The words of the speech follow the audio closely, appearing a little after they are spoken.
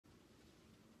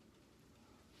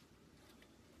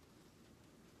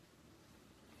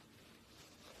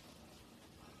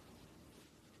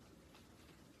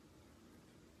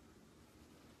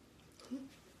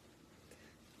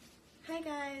Hi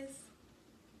guys.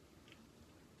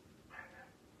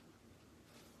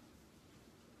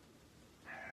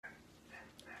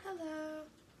 Hello.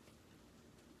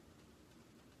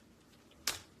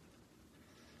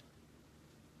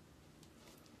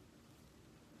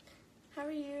 How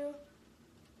are you?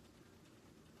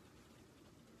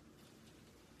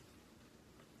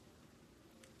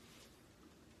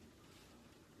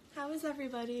 How is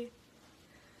everybody?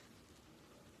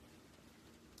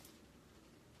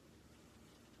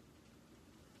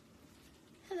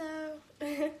 Hello.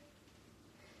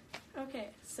 Okay,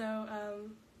 so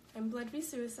I'm Blood v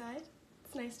Suicide.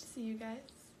 It's nice to see you guys.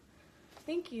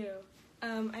 Thank you.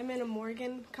 I'm in a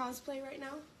Morgan cosplay right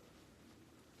now.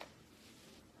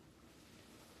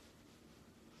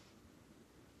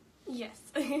 Yes.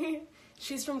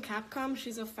 She's from Capcom.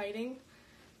 She's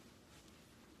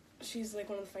like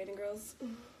one of the fighting girls.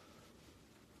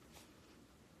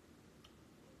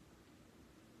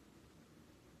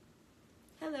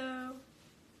 Hello.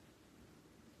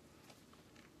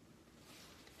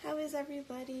 How is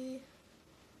everybody?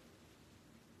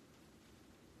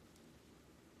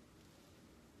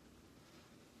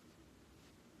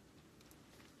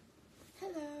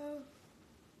 Hello.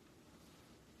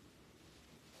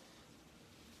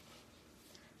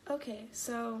 Okay,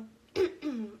 so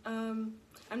I'm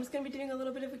just gonna be doing a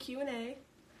little bit of a Q&A.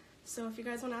 So if you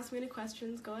guys want to ask me any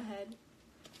questions, go ahead.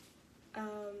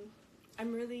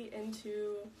 I'm really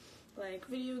into like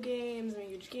video games. I'm a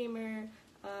huge gamer.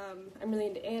 I'm really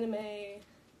into anime,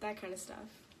 that kind of stuff.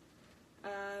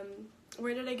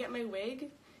 Where did I get my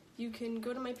wig? You can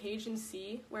go to my page and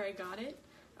see where I got it.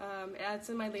 It's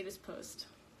in my latest post.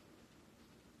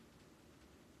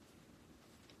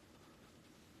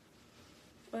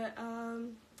 But I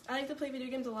like to play video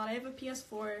games a lot. I have a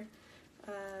PS4.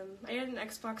 I had an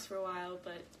Xbox for a while,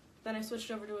 but then I switched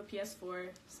over to a PS4,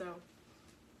 so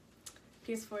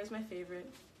PS4 is my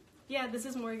favorite. Yeah, this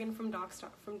is Morgan from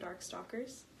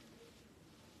Darkstalkers.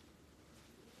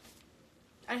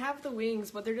 I have the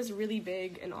wings, but they're just really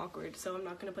big and awkward, so I'm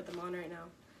not going to put them on right now.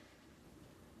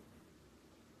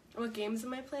 What games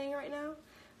am I playing right now?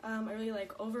 I really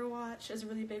like Overwatch is a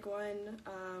really big one.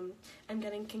 I'm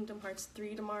getting Kingdom Hearts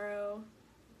 3 tomorrow.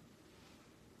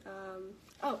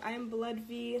 I am Blood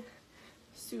v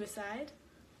Suicide.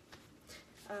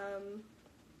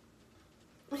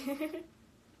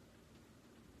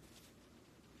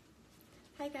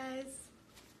 Hi guys.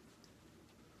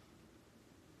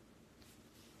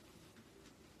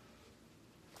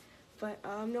 But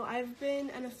no, I've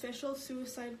been an official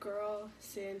Suicide Girl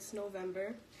since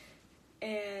November,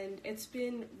 and it's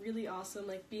been really awesome,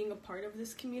 like, being a part of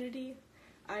this community.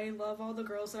 I love all the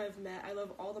girls that I've met. I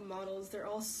love all the models. They're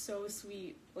all so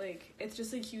sweet. Like, it's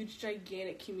just a huge,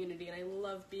 gigantic community, and I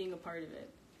love being a part of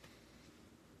it.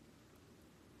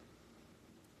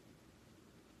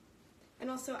 And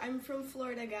also, I'm from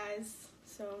Florida, guys.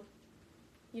 So,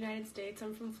 United States,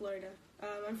 I'm from Florida.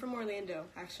 I'm from Orlando,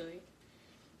 actually.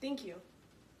 Thank you.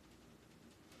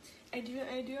 I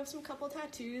do have some couple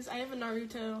tattoos. I have a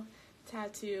Naruto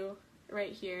tattoo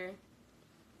right here.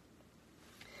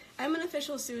 I'm an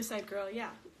official Suicide Girl, yeah.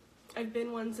 I've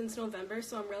been one since November,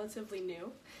 so I'm relatively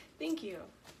new. Thank you.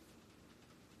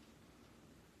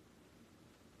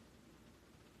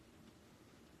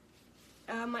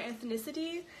 My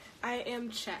ethnicity, I am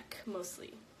Czech,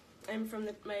 mostly.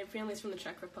 My family's from the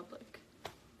Czech Republic.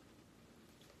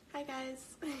 Hi,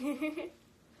 guys.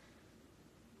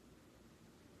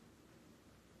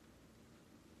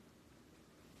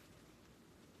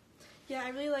 Yeah, I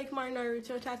really like my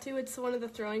Naruto tattoo. It's one of the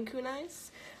throwing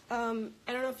kunais. I don't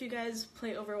know if you guys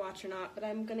play Overwatch or not, but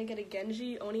I'm gonna get a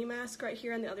Genji Oni mask right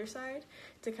here on the other side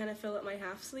to kind of fill up my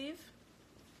half sleeve.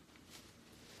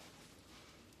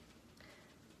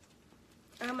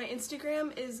 My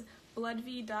Instagram is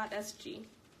bloodv.sg,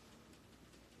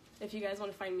 if you guys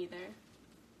want to find me there.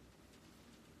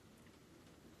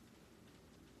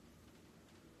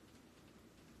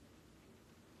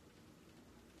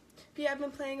 But yeah, I've been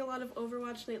playing a lot of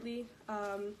Overwatch lately.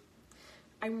 I'm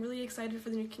really excited for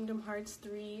the new Kingdom Hearts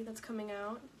 3 that's coming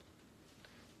out.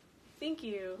 Thank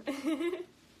you.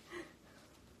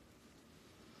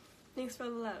 Thanks for the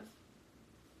love.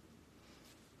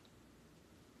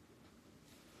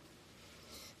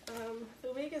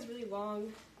 The wig is really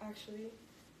long, actually.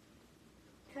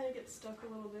 Kind of gets stuck a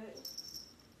little bit.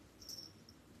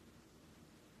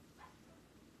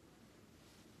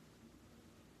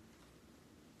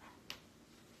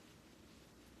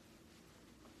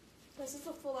 This is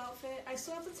the full outfit. I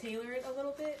still have to tailor it a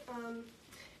little bit.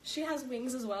 She has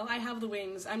wings as well. I have the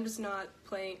wings. I'm just not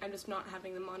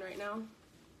having them on right now.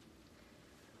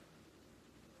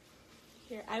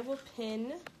 Here, I will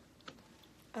pin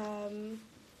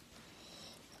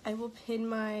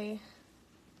my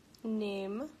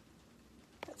name,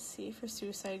 let's see, for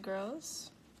Suicide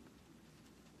Girls.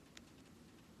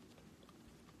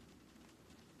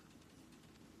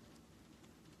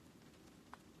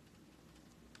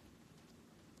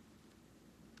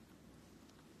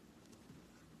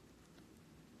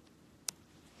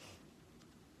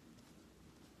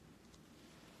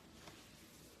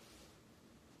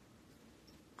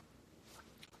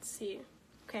 Let's see,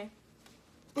 okay.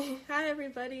 Hi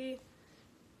everybody.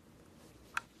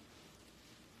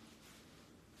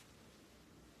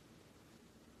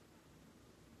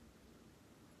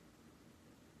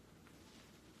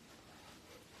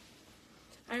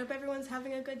 I hope everyone's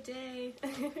having a good day.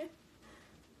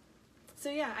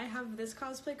 So yeah, I have this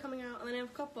cosplay coming out, and then I have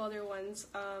a couple other ones.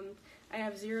 I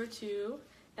have 02,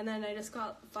 and then I just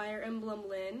got Fire Emblem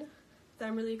Lyn that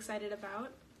I'm really excited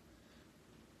about.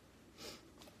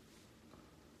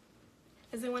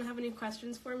 Does anyone have any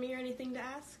questions for me or anything to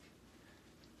ask?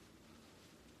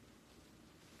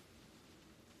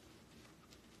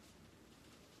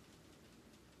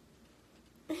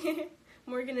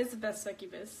 Morgan is the best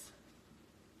succubus.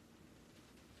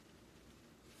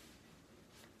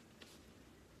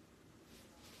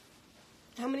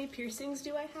 How many piercings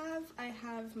do I have? I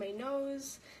have my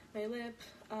nose, my lip,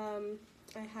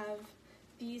 I have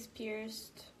these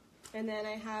pierced, and then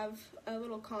I have a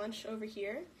little conch over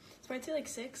here. So I'd say like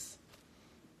 6.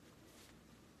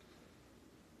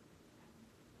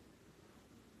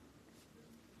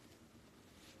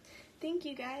 Thank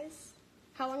you guys.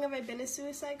 How long have I been a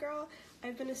suicide girl?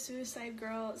 I've been a suicide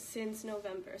girl since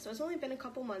November, so it's only been a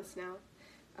couple months now.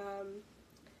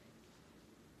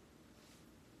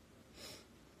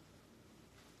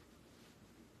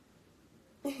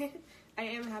 I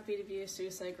am happy to be a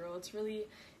suicide girl.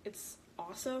 It's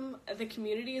awesome. The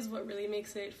community is what really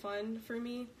makes it fun for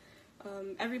me.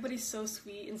 Everybody's so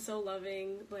sweet and so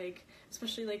loving, like,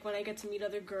 especially like when I get to meet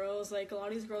other girls, like a lot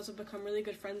of these girls have become really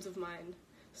good friends of mine.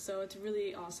 So it's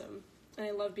really awesome, and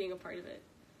I love being a part of it.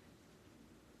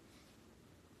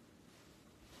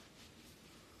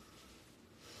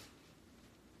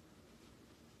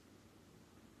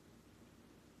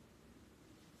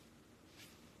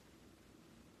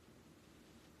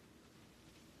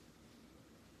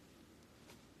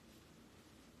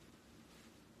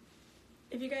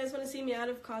 If you guys want to see me out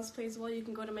of cosplay as well, you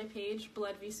can go to my page,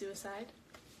 Blood v Suicide.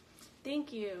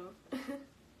 Thank you.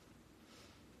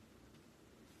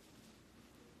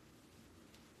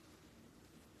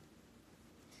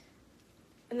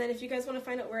 And then if you guys want to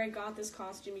find out where I got this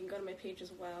costume, you can go to my page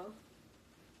as well.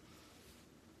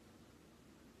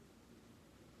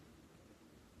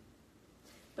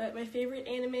 But my favorite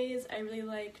animes, I really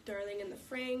like Darling in the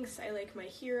Franxx, I like My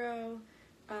Hero,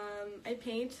 I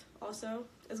paint also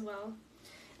as well.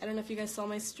 I don't know if you guys saw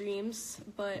my streams,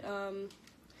 but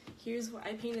here's what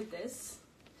I painted this,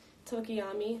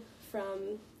 Tokiyami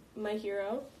from My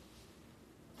Hero.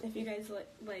 If you guys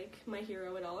like My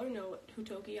Hero at all or know who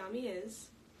Tokiyami is.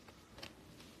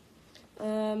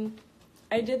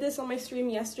 I did this on my stream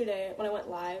yesterday when I went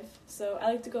live, so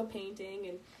I like to go painting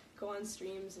and go on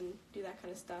streams and do that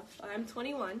kind of stuff. I'm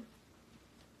 21.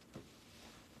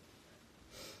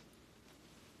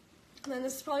 And then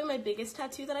this is probably my biggest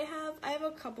tattoo that I have. I have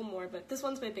a couple more, but this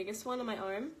one's my biggest one on my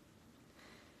arm.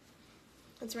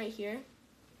 It's right here.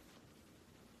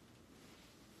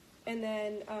 And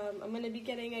then I'm going to be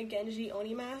getting a Genji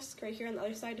Oni mask right here on the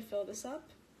other side to fill this up.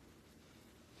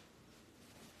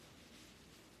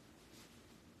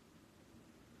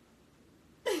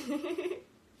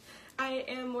 I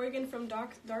am Morgan from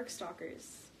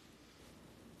Darkstalkers.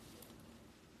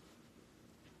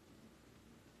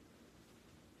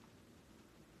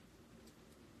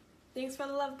 Thanks for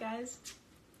the love, guys.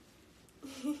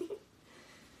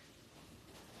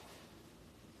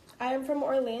 I am from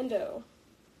Orlando.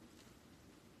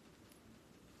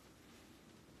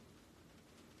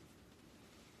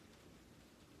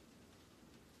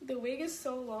 The wig is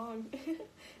so long.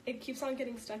 It keeps on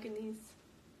getting stuck in these.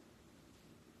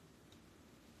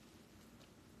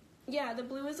 Yeah, the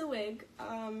blue is a wig.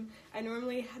 I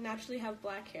normally naturally have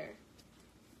black hair.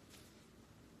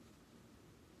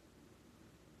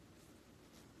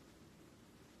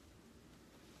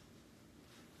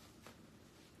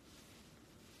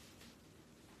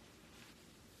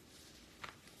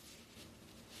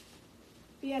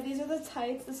 But yeah, these are the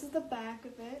tights. This is the back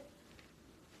of it.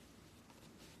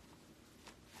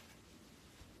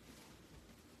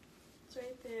 It's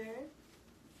right there.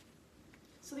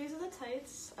 So these are the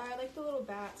tights. I like the little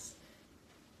bats.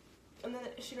 And then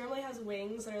she normally has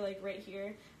wings that are like right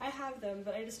here. I have them,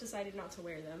 but I just decided not to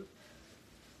wear them.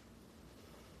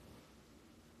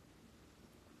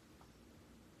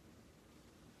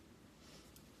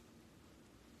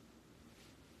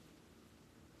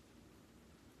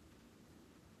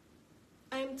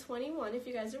 I'm 21, if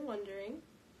you guys are wondering.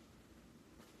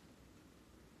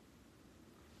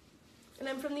 And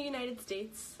I'm from the United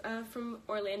States, from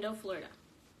Orlando, Florida.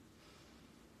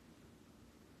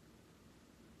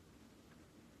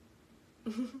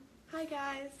 Hi,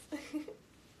 guys.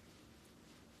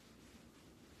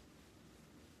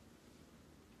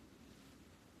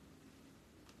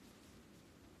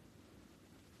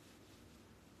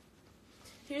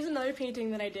 Here's another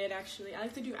painting that I did, actually. I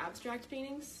like to do abstract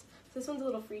paintings. So this one's a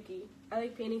little freaky. I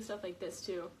like painting stuff like this,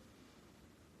 too.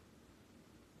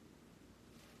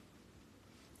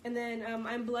 And then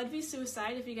I'm Blood v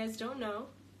Suicide, if you guys don't know.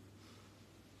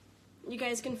 You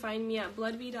guys can find me at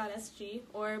bloodv.sg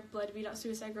or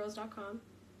bloodv.suicidegirls.com.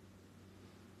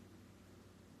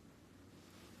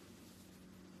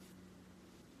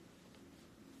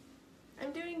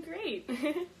 I'm doing great.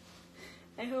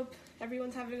 I hope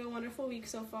everyone's having a wonderful week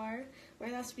so far.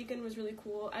 My last weekend was really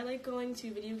cool. I like going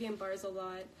to video game bars a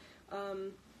lot.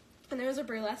 And there was a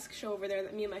burlesque show over there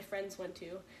that me and my friends went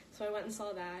to. So I went and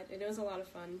saw that, and it was a lot of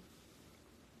fun.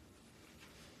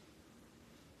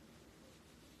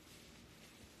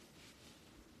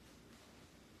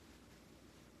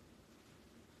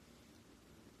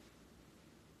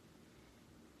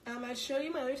 I'd show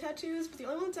you my other tattoos, but the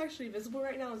only one that's actually visible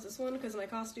right now is this one because of my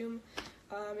costume.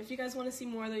 If you guys want to see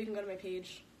more, though, you can go to my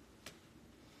page.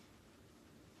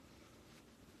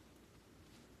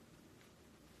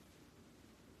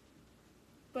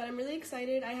 But I'm really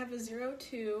excited. I have a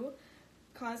 02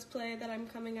 cosplay that I'm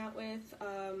coming out with.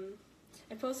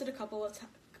 I posted it a couple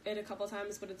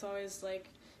times, but it's always like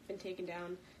been taken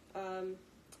down.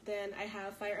 Then I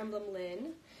have Fire Emblem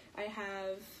Lynn. I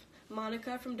have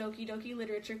Monica from Doki Doki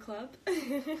Literature Club.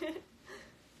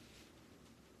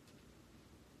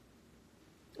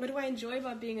 What do I enjoy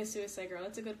about being a suicide girl?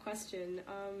 That's a good question.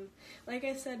 Like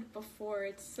I said before,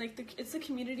 it's like it's the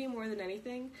community more than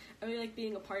anything. I really like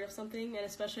being a part of something, and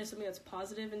especially something that's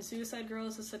positive. And Suicide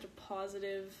Girls is such a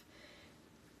positive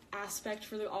aspect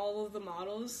for all of the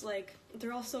models. Like,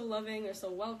 they're all so loving, they're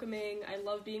so welcoming. I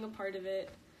love being a part of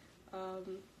it.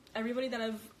 Everybody that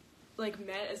I've like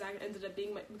met has ended up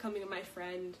becoming my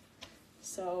friend.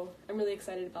 So I'm really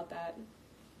excited about that.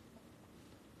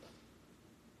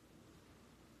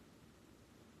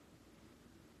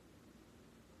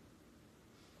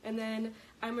 And then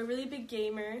I'm a really big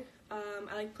gamer.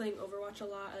 I like playing Overwatch a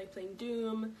lot. I like playing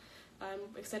Doom. I'm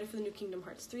excited for the new Kingdom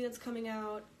Hearts 3 that's coming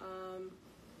out.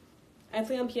 I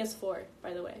play on PS4,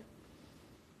 by the way.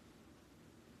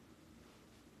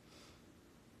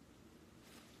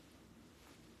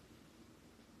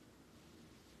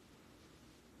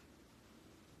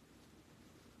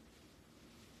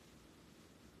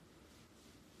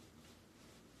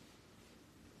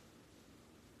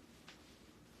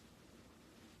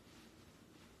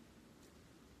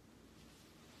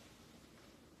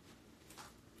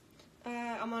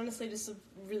 I'm honestly just a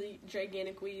really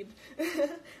gigantic weeb.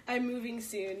 I'm moving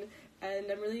soon,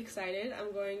 and I'm really excited.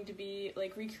 I'm going to be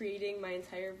like recreating my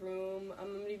entire room. I'm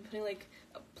going to be putting like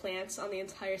plants on the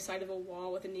entire side of a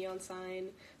wall with a neon sign.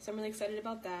 So I'm really excited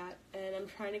about that, and I'm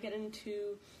trying to get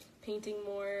into painting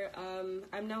more.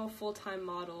 I'm now a full-time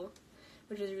model,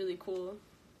 which is really cool.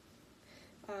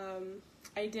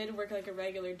 I did work like a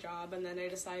regular job, and then I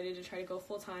decided to try to go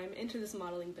full-time into this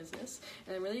modeling business,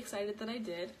 and I'm really excited that I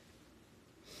did.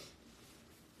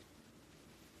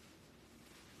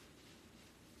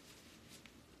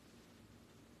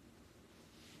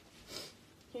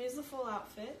 Here's the full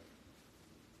outfit.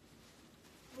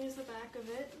 Here's the back of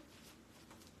it.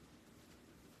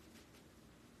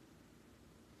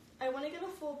 I want to get a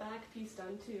full back piece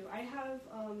done too. I have,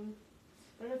 I don't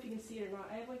know if you can see it or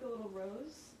not, I have like a little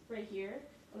rose right here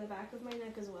on the back of my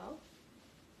neck as well.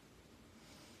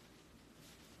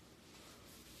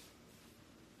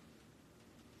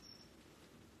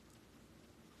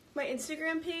 My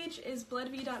Instagram page is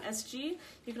bloodv.sg.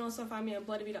 You can also find me on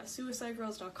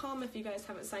bloodv.suicidegirls.com if you guys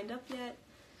haven't signed up yet.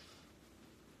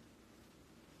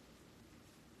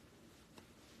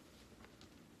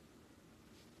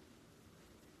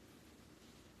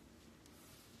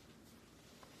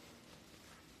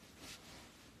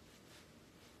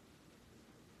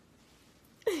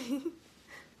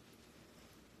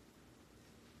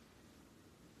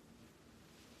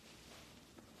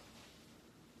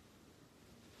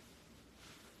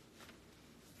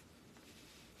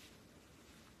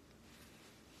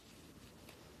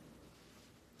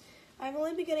 I've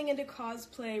only been getting into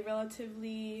cosplay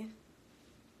relatively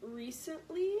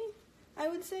recently, I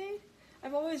would say.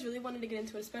 I've always really wanted to get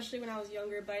into it, especially when I was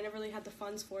younger, but I never really had the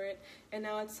funds for it, and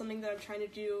now it's something that I'm trying to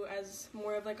do as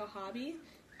more of like a hobby.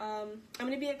 I'm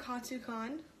going to be at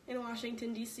KatsuCon in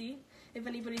Washington, D.C., if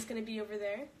anybody's going to be over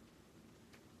there.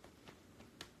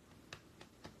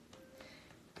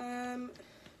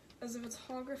 As a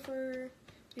photographer,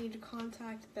 you need to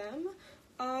contact them.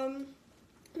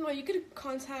 Well, you could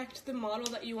contact the model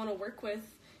that you want to work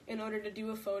with in order to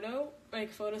do a photo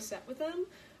set with them.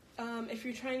 If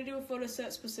you're trying to do a photo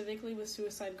set specifically with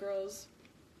Suicide Girls,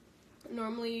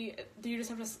 normally you just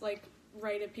have to like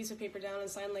write a piece of paper down and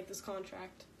sign like this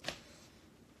contract.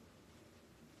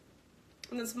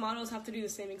 And then models have to do the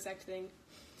same exact thing.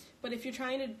 But if you're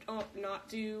trying to not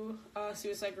do a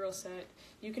Suicide Girl set,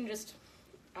 you can just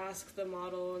ask the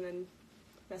model and then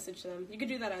message them. You could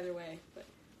do that either way. But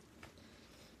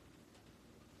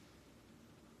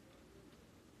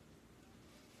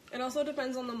it also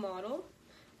depends on the model.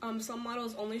 Some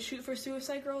models only shoot for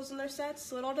Suicide Girls in their sets,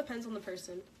 so it all depends on the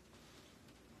person.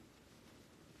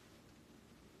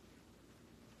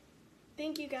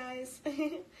 Thank you guys.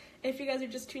 If you guys are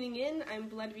just tuning in, I'm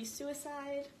Blood v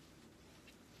Suicide.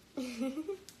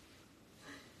 You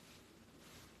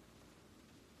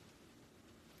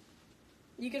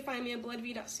can find me at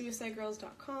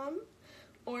bloodv.suicidegirls.com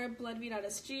or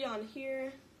bloodv.sg on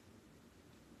here.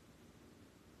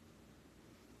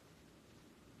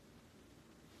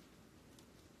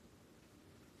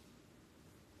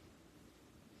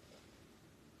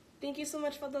 Thank you so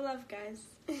much for the love, guys.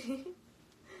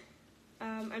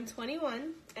 I'm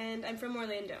 21, and I'm from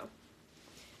Orlando.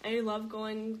 I love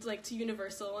going like to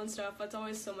Universal and stuff. That's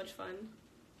always so much fun.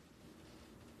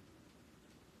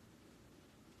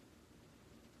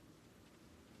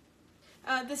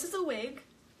 This is a wig,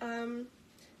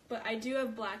 but I do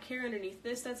have black hair underneath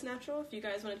this that's natural. If you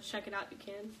guys want to check it out, you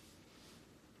can.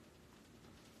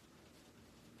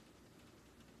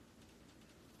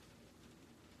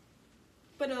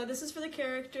 But no, this is for the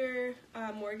character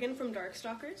Morgan from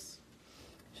Darkstalkers.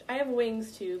 I have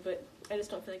wings too, but I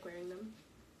just don't feel like wearing them.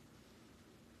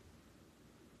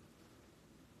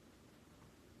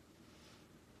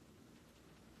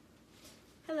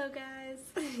 Hello, guys.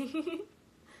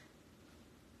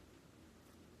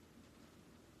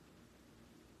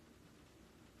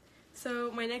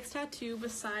 So my next tattoo,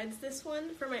 besides this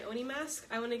one, for my Oni mask,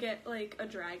 I want to get like a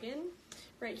dragon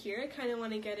right here. I kind of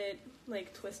want to get it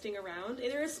like twisting around.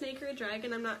 Either a snake or a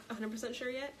dragon, I'm not 100%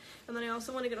 sure yet. And then I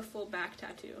also want to get a full back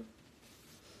tattoo.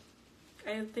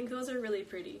 I think those are really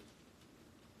pretty.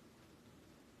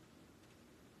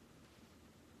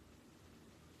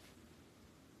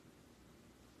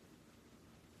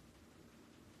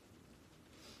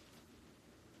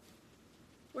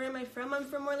 Where am I from? I'm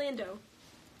from Orlando.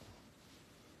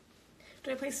 Do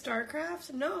I play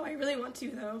StarCraft? No, I really want to,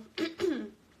 though. I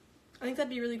think that'd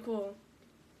be really cool.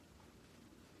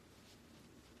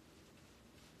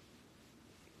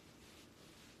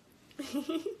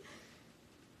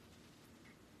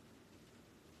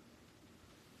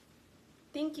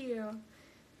 Thank you.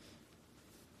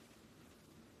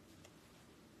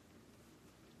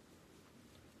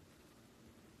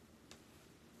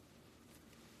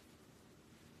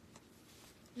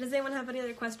 Does anyone have any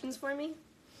other questions for me?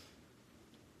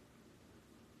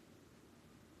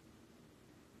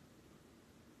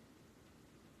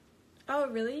 Oh,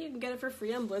 really? You can get it for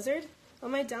free on Blizzard? I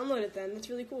might download it then. That's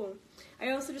really cool.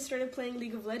 I also just started playing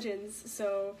League of Legends,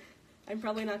 so I'm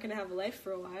probably not going to have a life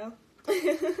for a while.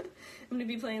 I'm going to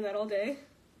be playing that all day.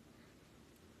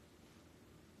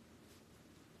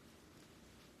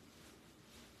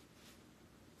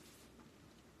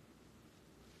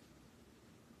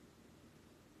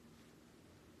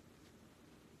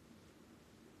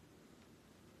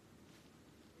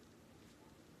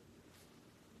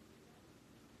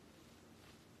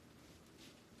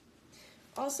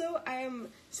 Also,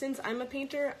 since I'm a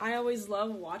painter, I always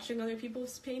love watching other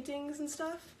people's paintings and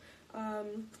stuff.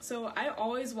 So I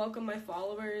always welcome my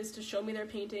followers to show me their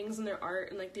paintings and their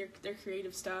art and like their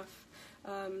creative stuff.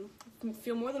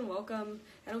 Feel more than welcome.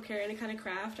 I don't care, any kind of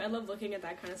craft. I love looking at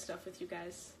that kind of stuff with you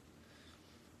guys.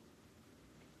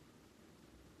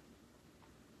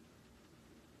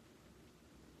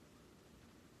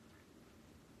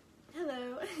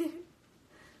 Hello.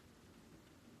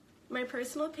 My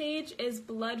personal page is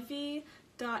bloodv.sg,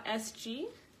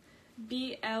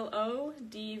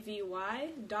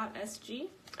 blodvy.sg,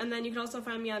 and then you can also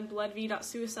find me on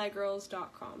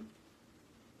bloodv.suicidegirls.com.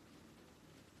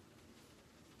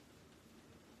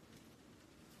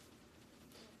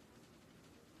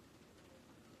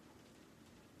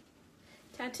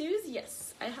 Tattoos?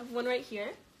 Yes, I have one right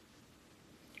here.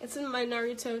 It's in my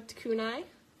Naruto kunai.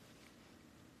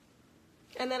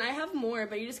 And then I have more,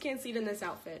 but you just can't see it in this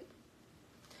outfit.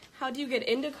 How do you get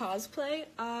into cosplay?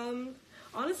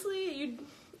 Honestly,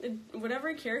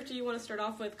 whatever character you want to start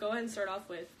off with, go ahead and start off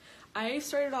with. I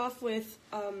started off with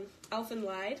Elfen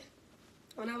Lied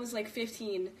when I was like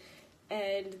 15,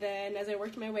 and then as I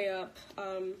worked my way up,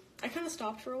 I kind of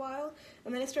stopped for a while,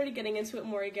 and then I started getting into it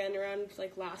more again around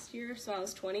like last year, so I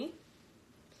was 20.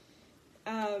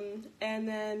 And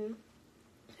then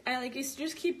I used to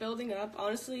just keep building up.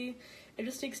 Honestly, it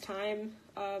just takes time.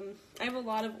 I have a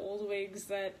lot of old wigs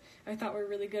that I thought were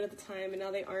really good at the time, and now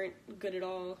they aren't good at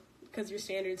all because your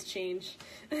standards change.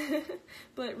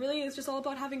 But really, it's just all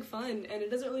about having fun, and it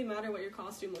doesn't really matter what your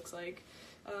costume looks like.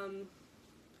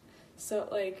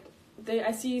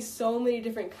 I see so many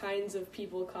different kinds of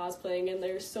people cosplaying, and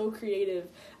they're so creative.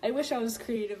 I wish I was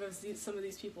creative as some of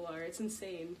these people are. It's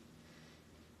insane.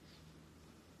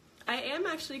 I am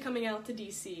actually coming out to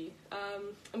DC.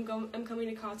 I'm coming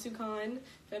to KatsuCon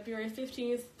February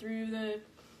 15th through the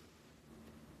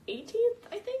 18th,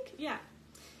 I think? Yeah.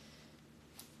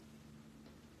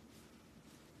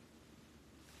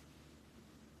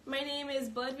 My name is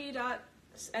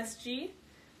bloodv.sg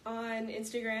on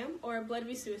Instagram, or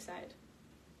bloodvsuicide.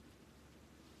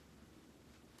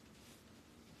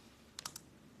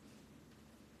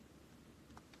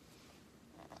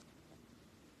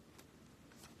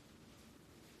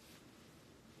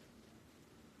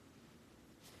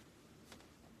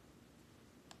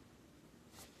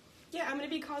 Yeah, I'm going to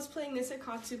be cosplaying this at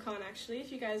KatsuCon, actually,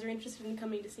 if you guys are interested in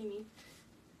coming to see me.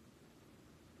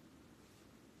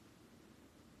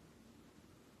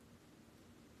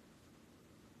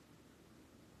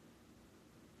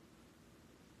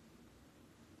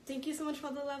 Thank you so much for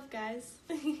all the love, guys.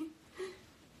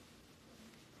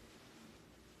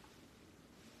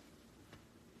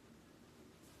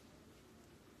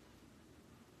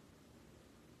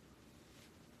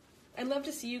 I'd love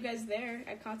to see you guys there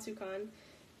at KatsuCon.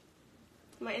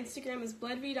 My Instagram is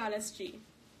bloodv.sg.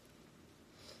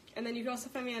 And then you can also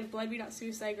find me on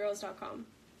bloodv.suicidegirls.com.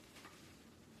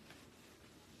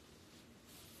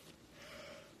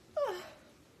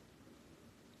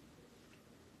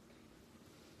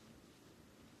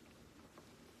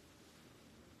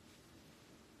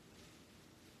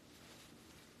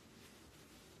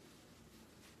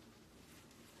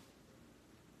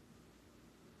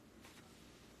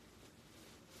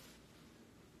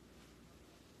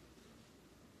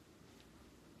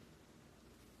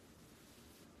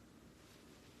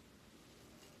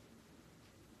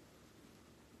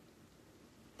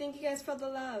 Thank you guys for the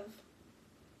love.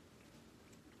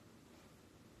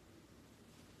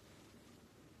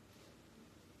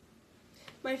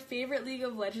 My favorite League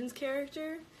of Legends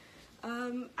character?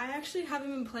 I actually haven't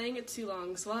been playing it too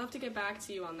long, so I'll have to get back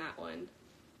to you on that one.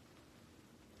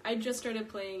 I just started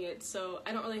playing it, so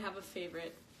I don't really have a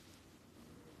favorite.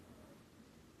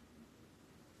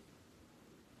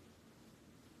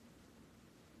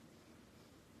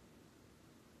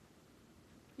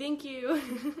 Thank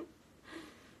you.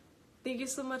 Thank you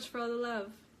so much for all the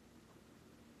love.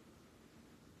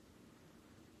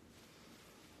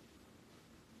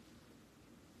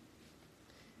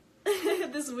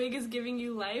 This wig is giving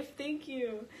you life. Thank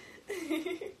you.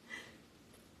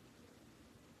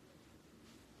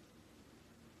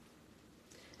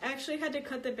 I actually had to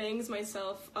cut the bangs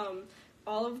myself.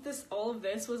 All of this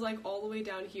was like all the way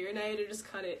down here, and I had to just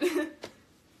cut it.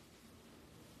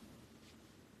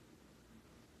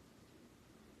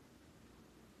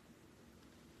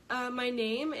 My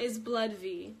name is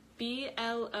Bloodv.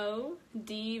 B-L-O-D-V-Y.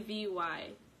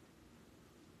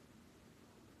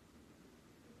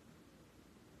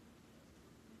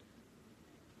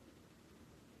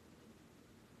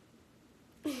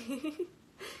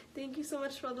 Thank you so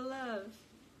much for all the love.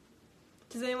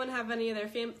 Does anyone have any of their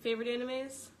favorite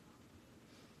animes?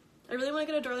 I really want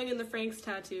to get a Darling in the Franxx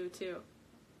tattoo, too.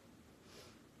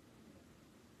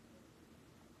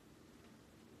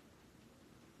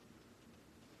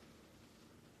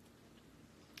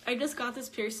 I just got this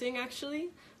piercing, actually.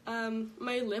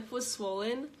 My lip was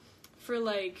swollen for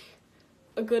like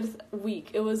a good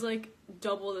week. It was like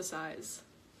double the size.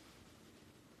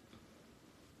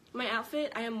 My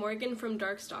outfit, I am Morgan from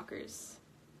Darkstalkers.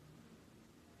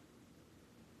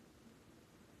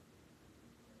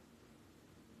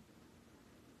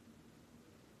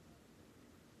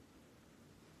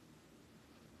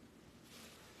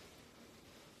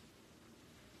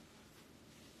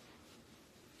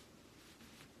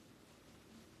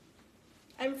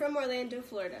 I'm from Orlando,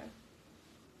 Florida.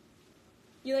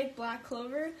 You like Black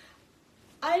Clover?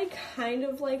 I kind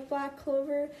of like Black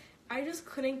Clover. I just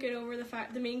couldn't get over the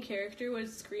fact the main character would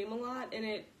scream a lot, and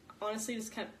it honestly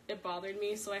just it bothered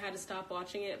me, so I had to stop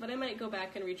watching it, but I might go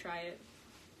back and retry it.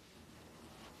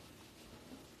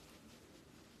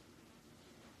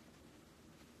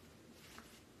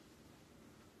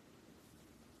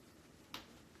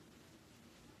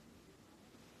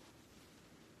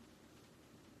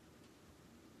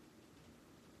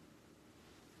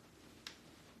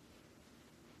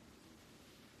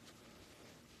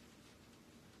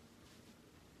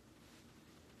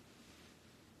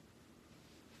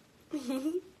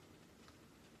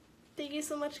 Thank you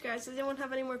so much, guys. Does anyone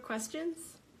have any more questions?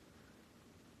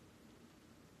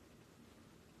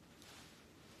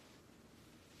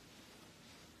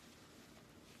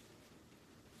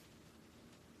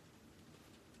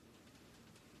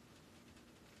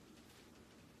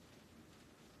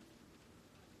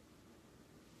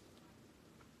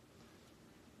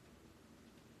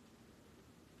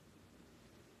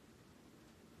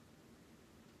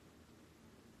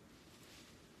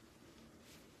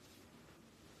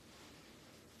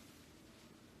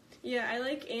 Yeah, I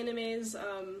like animes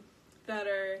that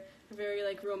are very,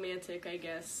 like, romantic, I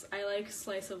guess. I like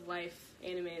slice of life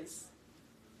animes.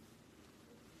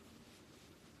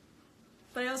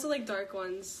 But I also like dark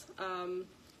ones.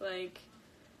 Like,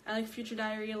 I like Future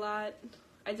Diary a lot.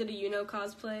 I did a Yuno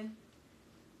cosplay.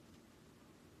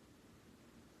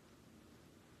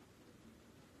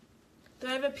 Do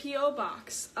I have a P.O.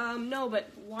 box? No, but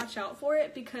watch out for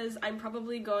it because I'm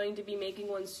probably going to be making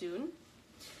one soon.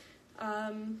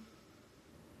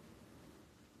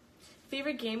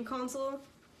 Favorite game console?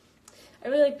 I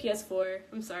really like PS4.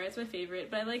 I'm sorry, it's my favorite,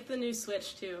 but I like the new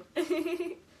Switch too.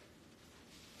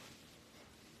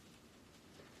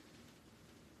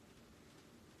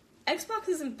 Xbox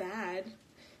isn't bad.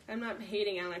 I'm not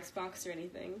hating on Xbox or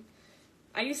anything.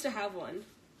 I used to have one.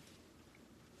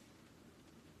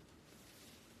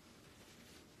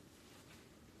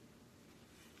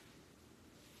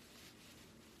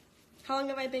 How long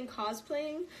have I been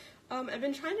cosplaying? I've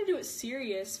been trying to do it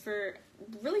serious for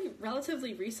really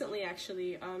relatively recently,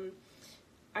 actually.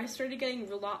 I started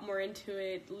getting a lot more into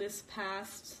it this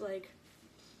past, like,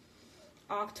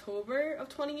 October of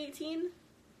 2018.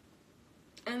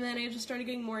 And then I just started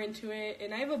getting more into it,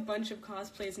 and I have a bunch of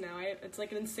cosplays now. It's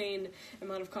like an insane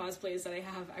amount of cosplays that I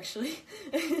have, actually.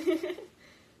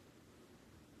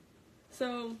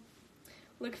 So,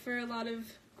 look for a lot of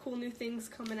cool new things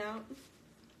coming out.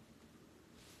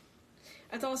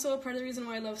 That's also a part of the reason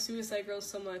why I love Suicide Girls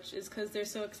so much, is because they're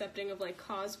so accepting of, like,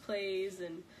 cosplays,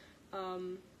 and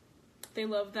they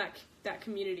love that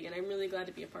community, and I'm really glad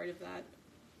to be a part of that.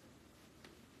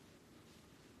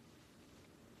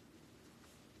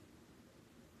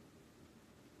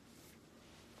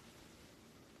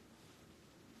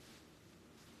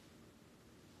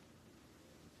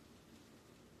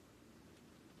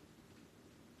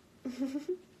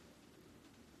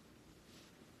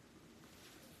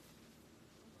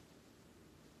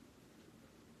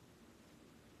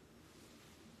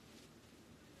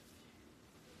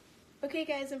 Okay,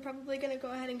 guys, I'm probably going to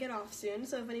go ahead and get off soon,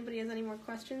 so if anybody has any more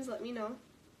questions, let me know.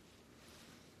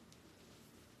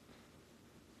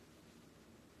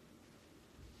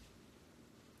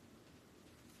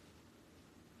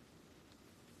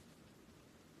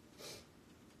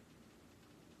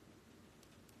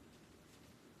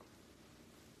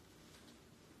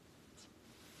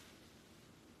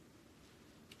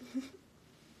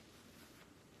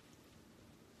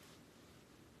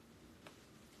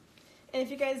 And if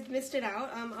you guys missed it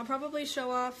out, I'll probably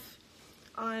show off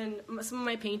on some of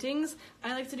my paintings.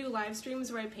 I like to do live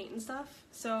streams where I paint and stuff.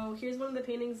 So here's one of the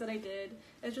paintings that I did.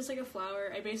 It's just like a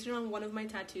flower. I based it on one of my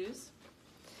tattoos.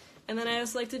 And then I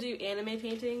also like to do anime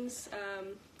paintings.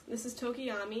 This is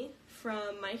Tokiyami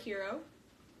from My Hero.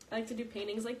 I like to do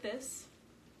paintings like this.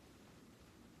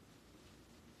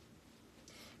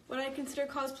 Would I consider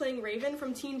cosplaying Raven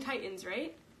from Teen Titans,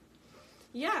 right?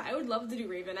 Yeah, I would love to do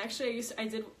Raven. Actually, I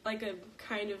did like a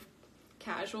kind of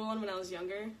casual one when I was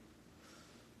younger.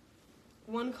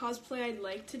 One cosplay I'd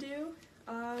like to do?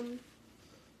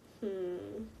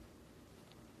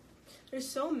 There's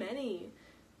so many.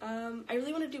 I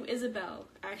really want to do Isabelle,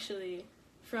 actually,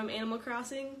 from Animal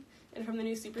Crossing and from the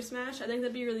new Super Smash. I think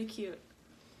that'd be really cute.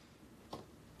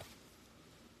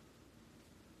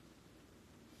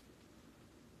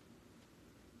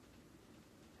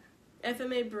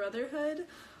 FMA Brotherhood?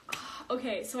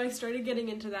 Okay, so I started getting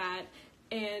into that,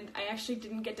 and I actually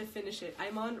didn't get to finish it.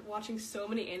 I'm watching so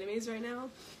many animes right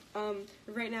now.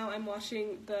 Right now I'm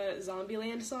watching the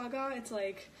Zombieland saga. It's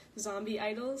like zombie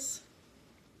idols.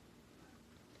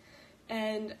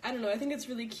 And I don't know, I think it's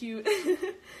really cute.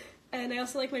 And I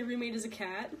also like my roommate is a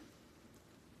cat.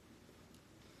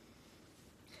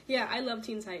 Yeah, I love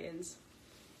Teen Titans.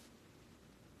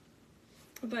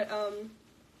 But,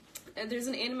 there's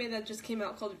an anime that just came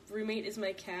out called Roommate is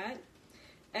My Cat.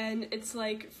 And it's,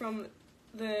 like, from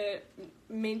the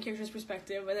main character's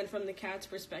perspective and then from the cat's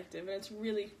perspective. And it's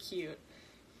really cute.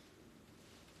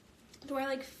 Do I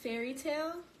like Fairy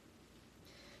Tail?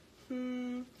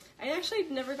 I actually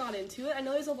never got into it. I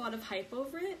know there's a lot of hype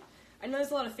over it. I know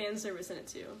there's a lot of fan service in it,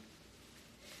 too.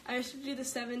 I should do the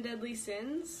 7 Deadly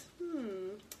Sins?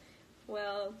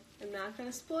 Well, I'm not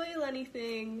gonna spoil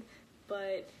anything,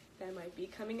 but that might be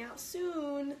coming out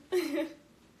soon.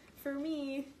 For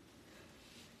me.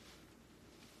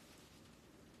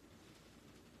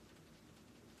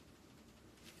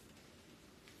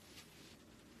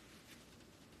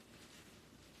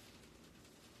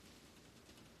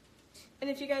 And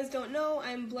if you guys don't know,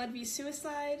 I'm Blood v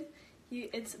Suicide.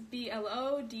 It's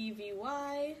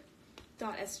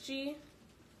BLODVY.SG.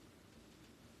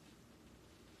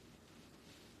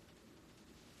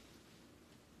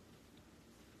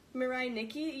 Mirai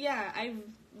Nikki? Yeah, I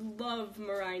love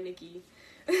Mirai Nikki.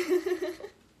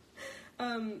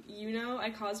 You know, I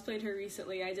cosplayed her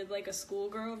recently. I did like a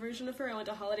schoolgirl version of her. I went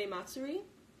to Holiday Matsuri,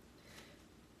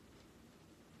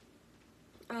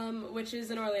 which is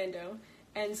in Orlando.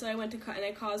 And so I went to, and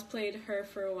I cosplayed her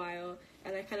for a while,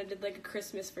 and I kind of did like a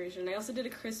Christmas version. I also did a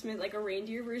Christmas, like a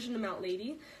reindeer version of Mount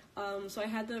Lady. So I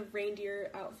had the reindeer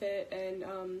outfit, and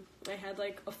I had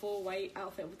like a full white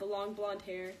outfit with the long blonde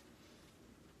hair.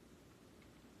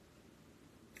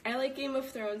 I like Game of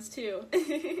Thrones too.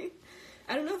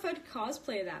 I don't know if I'd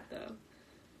cosplay that though.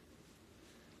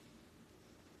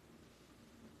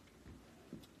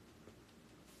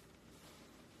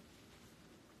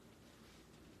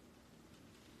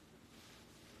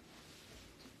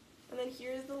 And then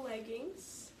here's the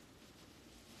leggings.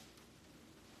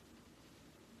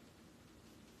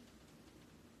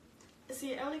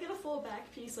 See, I want to get a full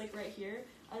back piece like right here.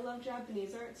 I love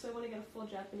Japanese art, so I want to get a full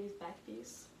Japanese back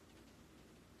piece.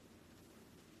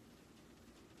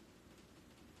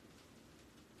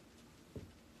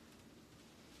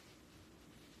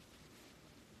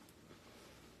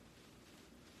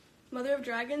 Mother of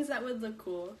Dragons, that would look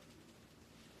cool.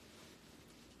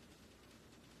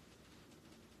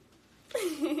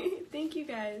 Thank you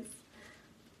guys.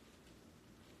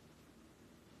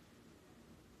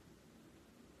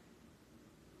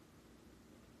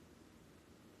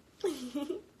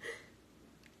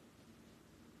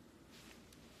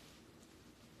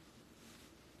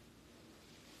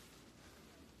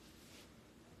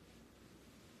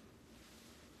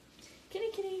 Kitty,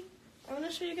 kitty. I want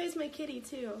to show you guys my kitty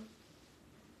too.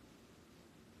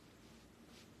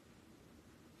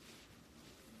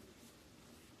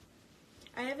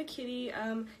 I have a kitty,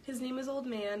 his name is Old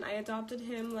Man. I adopted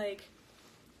him like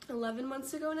 11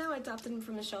 months ago now. I adopted him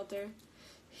from a shelter.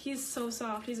 He's so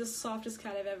soft. He's the softest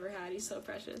cat I've ever had. He's so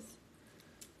precious.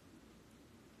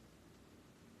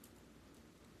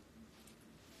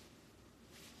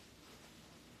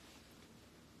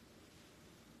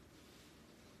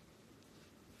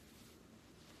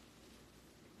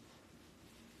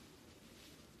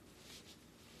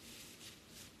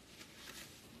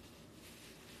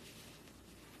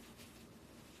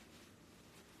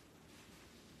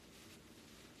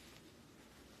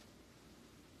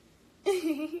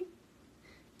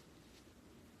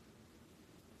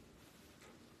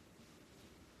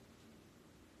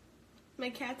 My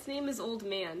cat's name is Old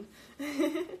Man.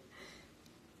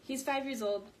 He's 5 years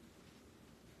old.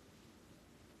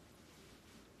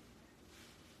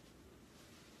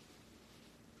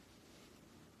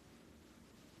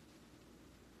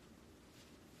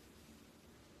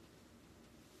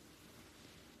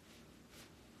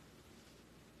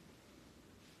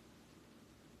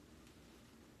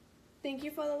 Thank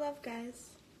you for the love, guys.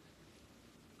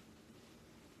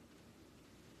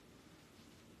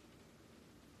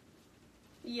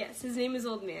 Yes, his name is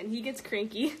Old Man. He gets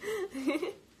cranky.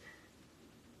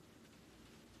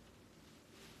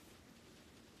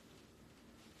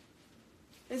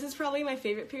 This is probably my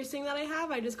favorite piercing that I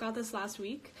have. I just got this last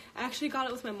week. I actually got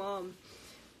it with my mom.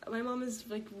 My mom is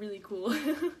like really cool.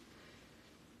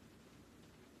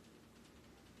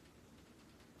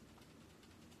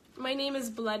 My name is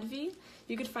Bloodv.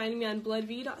 You could find me on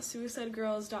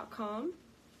bloodv.suicidegirls.com.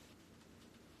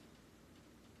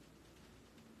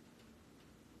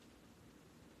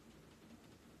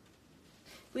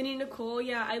 Winnie Nicole,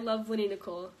 yeah, I love Winnie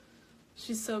Nicole.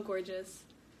 She's so gorgeous.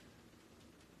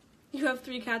 You have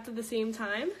 3 cats at the same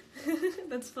time?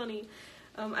 That's funny.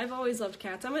 I've always loved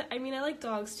cats. I mean, I like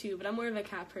dogs too, but I'm more of a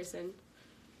cat person.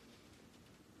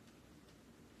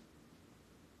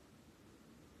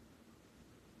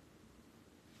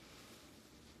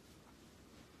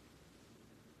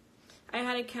 I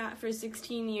had a cat for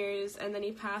 16 years, and then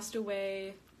he passed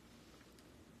away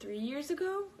 3 years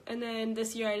ago, and then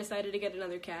this year I decided to get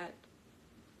another cat.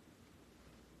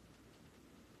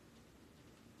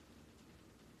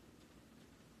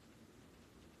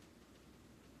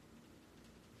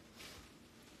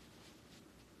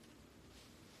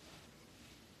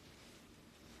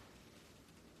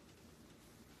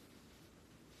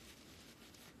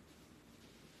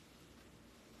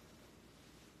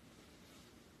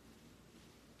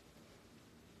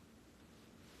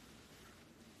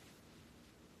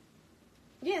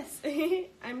 Yes,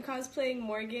 I'm cosplaying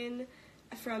Morgan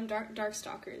from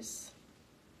Darkstalkers.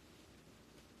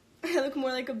 I look more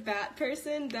like a bat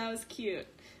person? That was cute.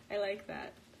 I like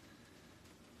that.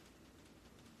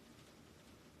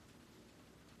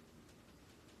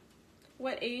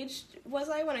 What age was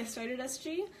I when I started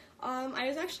SG? I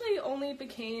was actually only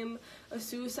became a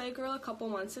Suicide Girl a couple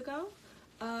months ago,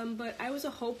 but I was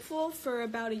a hopeful for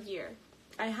about a year.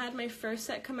 I had my first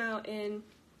set come out in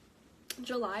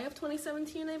July of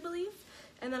 2017, I believe,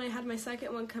 and then I had my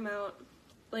second one come out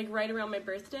like right around my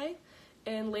birthday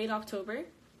in late October,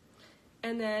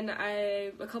 and then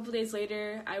a couple days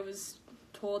later I was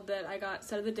told that I got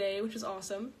set of the day, which was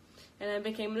awesome, and I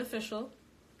became an official.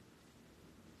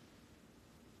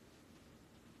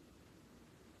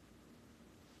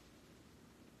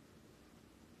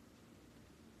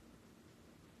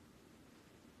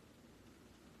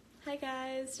 Hi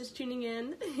guys, just tuning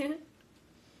in.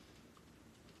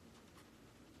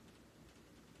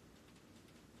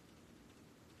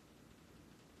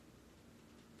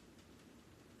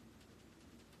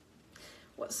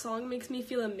 What song makes me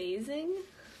feel amazing?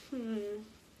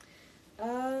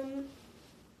 I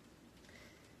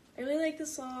really like the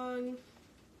song.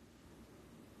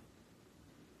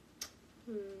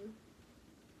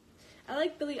 I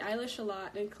like Billie Eilish a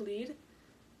lot and Khalid.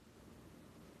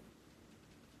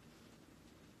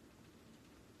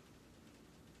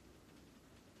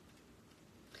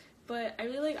 But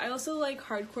I also like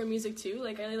hardcore music too.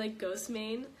 Like, I really like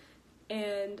Ghostmane,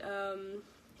 and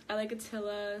I like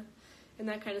Attila, and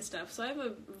that kind of stuff. So I have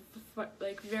a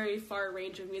very far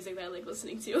range of music that I like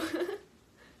listening to.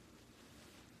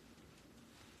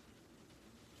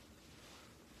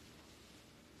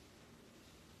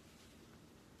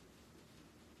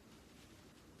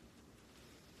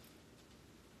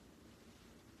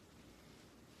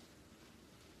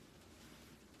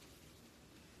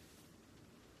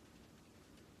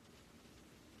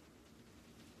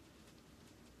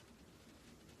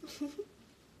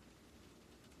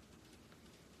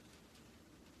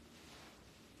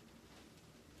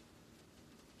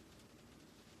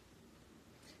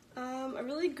 A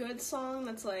really good song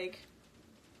that's like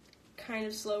kind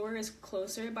of slower is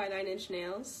Closer by 9 Inch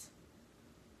Nails.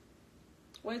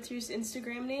 What's your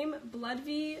Instagram name?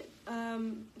 Bloodv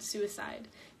Suicide.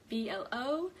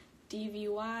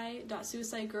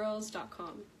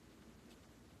 BLODVY.suicidegirls.com.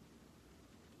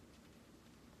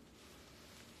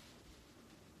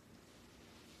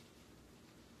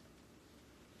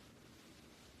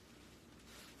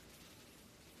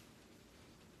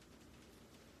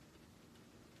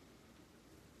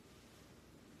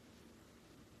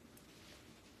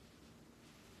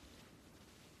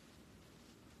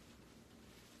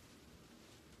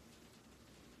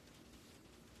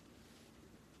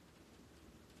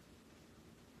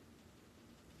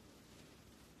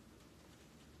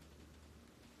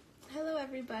 Hello,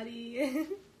 everybody.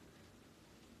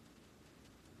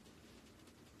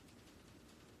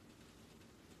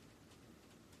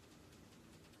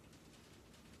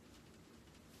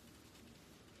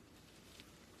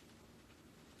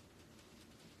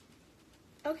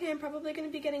 Okay, I'm probably going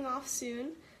to be getting off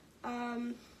soon.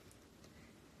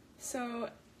 So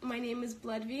my name is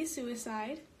Bloodv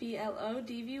Suicide,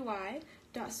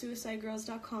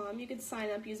 BLODVY.suicidegirls.com. You can sign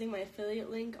up using my affiliate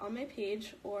link on my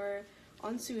page or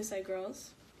on Suicide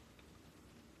Girls.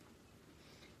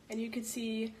 And you could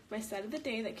see my set of the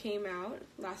day that came out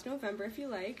last November if you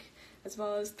like, as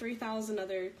well as 3,000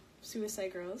 other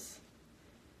Suicide Girls.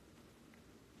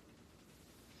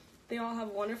 They all have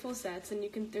wonderful sets, and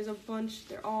there's a bunch,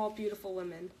 they're all beautiful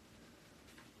women.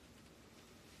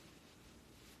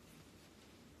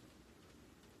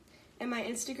 And my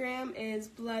Instagram is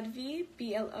bloodv,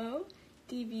 BLODVY.SG.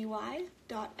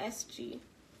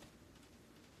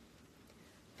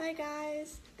 Bye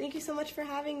guys. Thank you so much for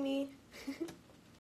having me.